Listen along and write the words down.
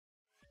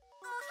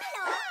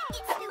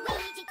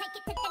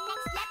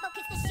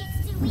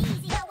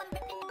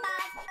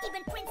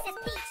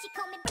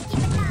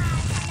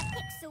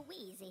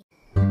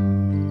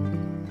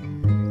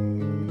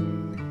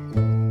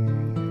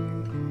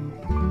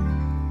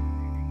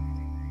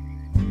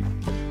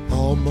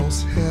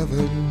almost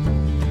heaven,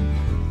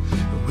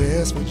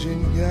 West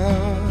Virginia,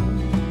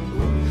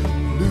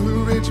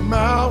 Blue Ridge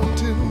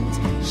Mountains,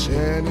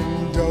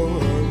 Shenandoah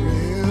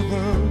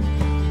River.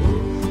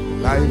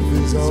 Life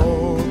is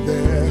all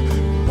there,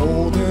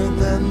 older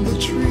than the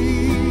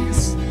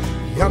trees,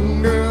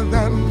 younger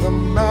than the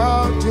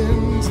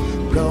mountains,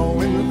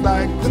 blowing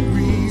like the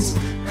breeze.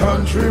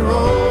 Country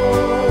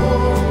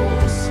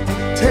roads,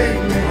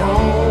 take me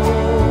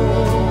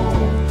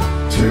home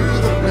to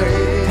the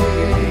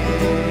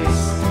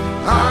place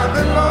I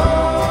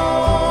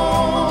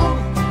belong.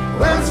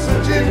 West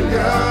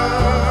Virginia,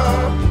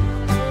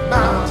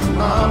 Mountain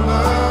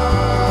Mama,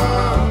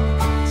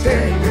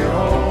 take me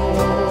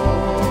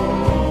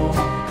home.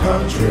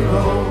 Country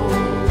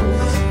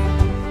roads,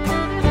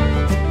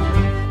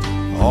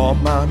 all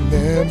my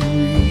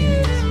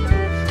memories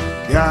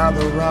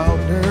gather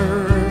round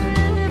her.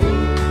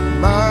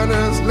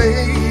 Miner's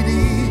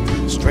lady,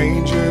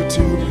 stranger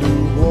to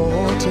blue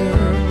water,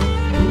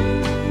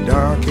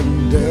 dark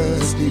and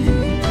dusty,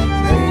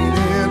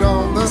 painted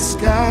on the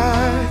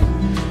sky.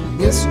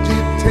 Misty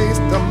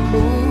taste of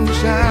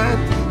moonshine,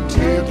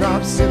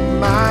 teardrops in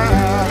my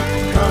eye.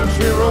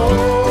 Country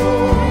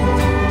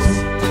roads,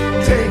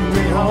 take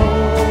me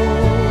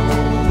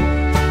home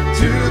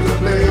to the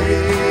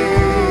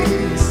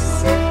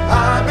place I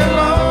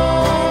belong.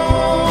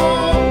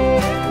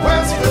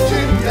 West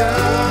Virginia,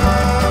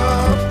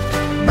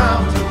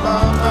 Mountain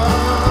Mama,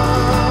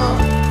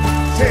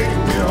 take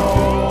me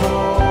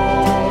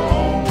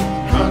home.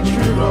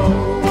 Country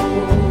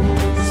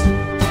roads,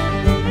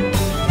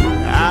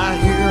 I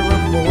hear a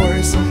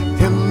voice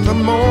in the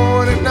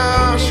morning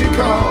now. She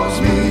calls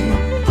me.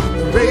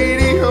 The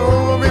radio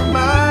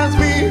reminds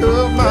me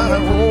of my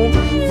home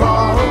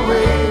far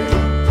away.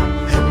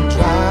 And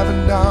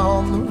driving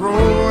down the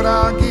road, I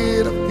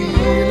get a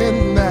feeling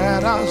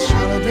that I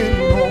should have been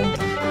home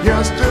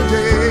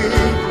yesterday.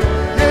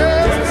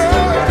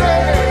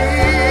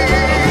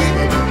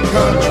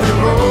 Country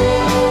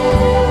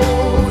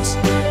roads,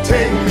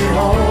 take me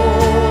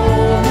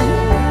home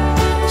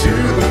to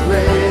the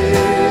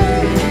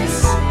place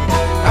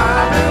I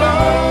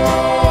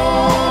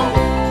belong.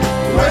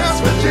 West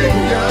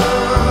Virginia,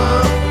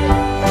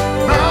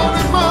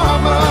 Mountain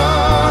Mama,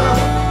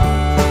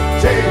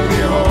 take me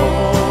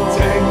home.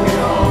 Take me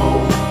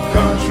home.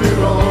 Country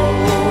road,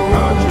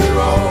 country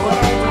road,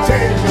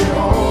 take me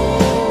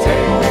home.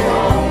 Take me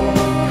home.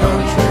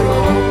 Country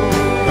road,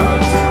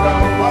 country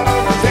road,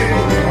 take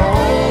me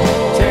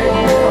home. Take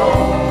me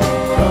home.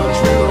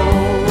 Country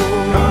road,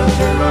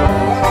 country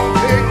road,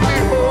 take me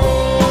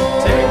home.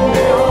 Take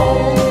me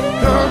home.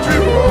 Country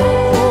road,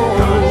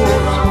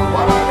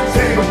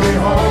 take me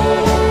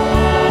home.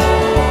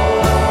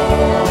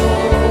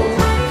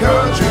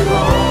 Country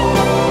road.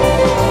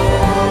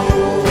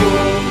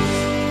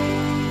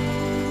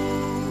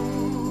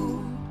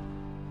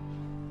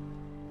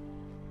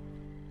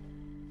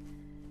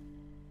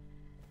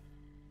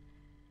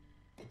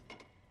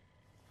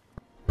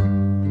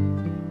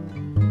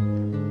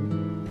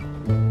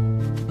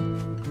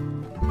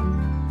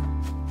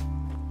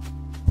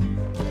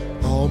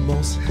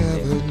 Almost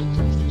heaven,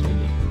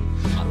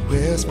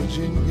 West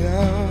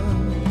Virginia,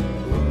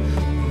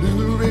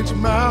 Blue Ridge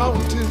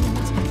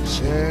Mountains,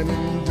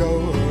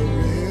 Shenandoah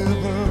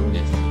River.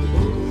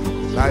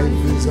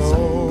 Life is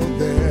all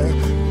there,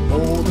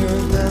 older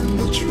than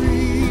the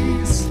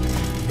trees,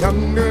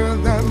 younger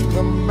than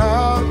the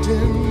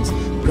mountains,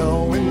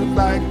 blowing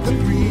like the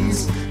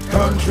breeze.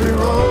 Country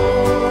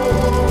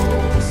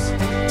roads,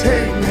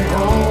 take me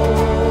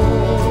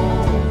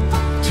home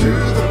to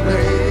the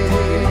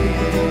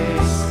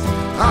place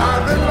I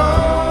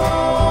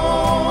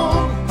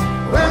belong.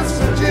 West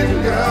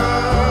Virginia,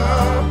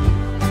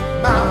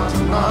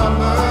 Mountain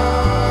Mama,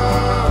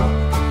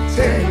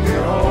 take me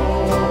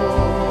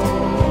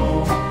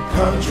home.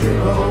 Country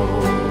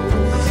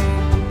roads,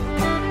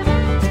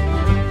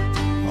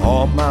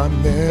 all my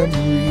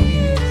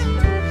memories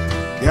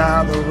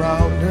gather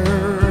round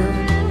her.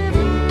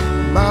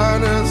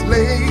 Miner's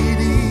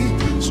lady,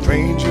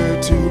 stranger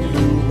to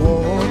blue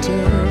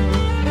water,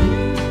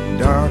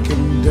 dark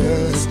and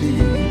dusty,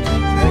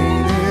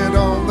 painted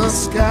on the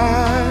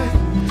sky.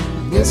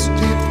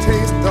 Misty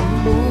taste of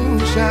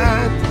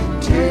moonshine,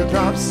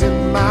 teardrops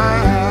in my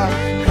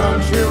eye.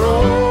 Country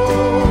road,